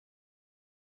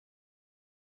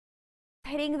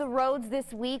Hitting the roads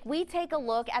this week, we take a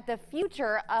look at the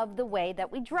future of the way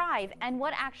that we drive and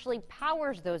what actually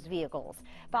powers those vehicles.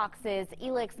 Fox's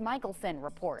Elix Michelson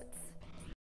reports.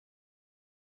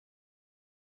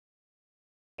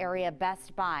 Area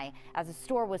Best Buy as the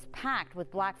store was packed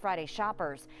with Black Friday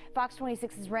shoppers. Fox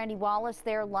 26's Randy Wallace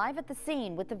there live at the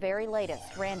scene with the very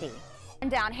latest. Randy.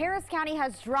 Down, Harris County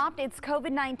has dropped its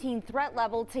COVID-19 threat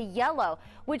level to yellow,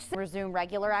 which resume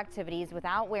regular activities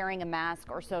without wearing a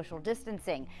mask or social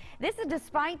distancing. This is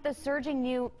despite the surging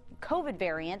new COVID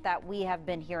variant that we have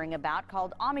been hearing about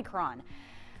called Omicron,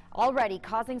 already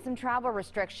causing some travel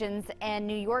restrictions, and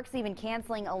New York's even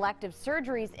canceling elective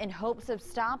surgeries in hopes of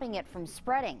stopping it from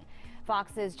spreading.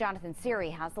 Fox's Jonathan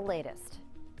Siri has the latest.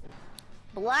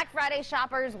 Black Friday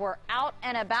shoppers were out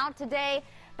and about today,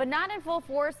 but not in full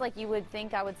force like you would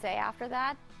think I would say after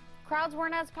that. Crowds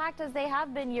weren't as packed as they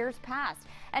have been years past.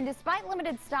 And despite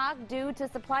limited stock due to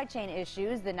supply chain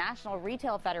issues, the National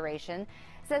Retail Federation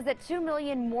says that 2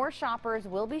 million more shoppers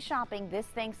will be shopping this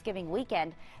Thanksgiving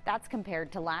weekend. That's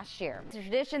compared to last year. It's a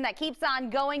tradition that keeps on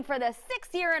going for the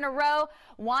 6th year in a row.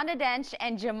 Wanda Dench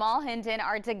and Jamal Hinton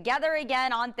are together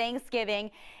again on Thanksgiving.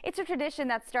 It's a tradition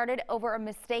that started over a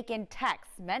mistaken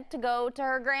text meant to go to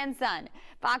her grandson.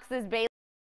 Fox's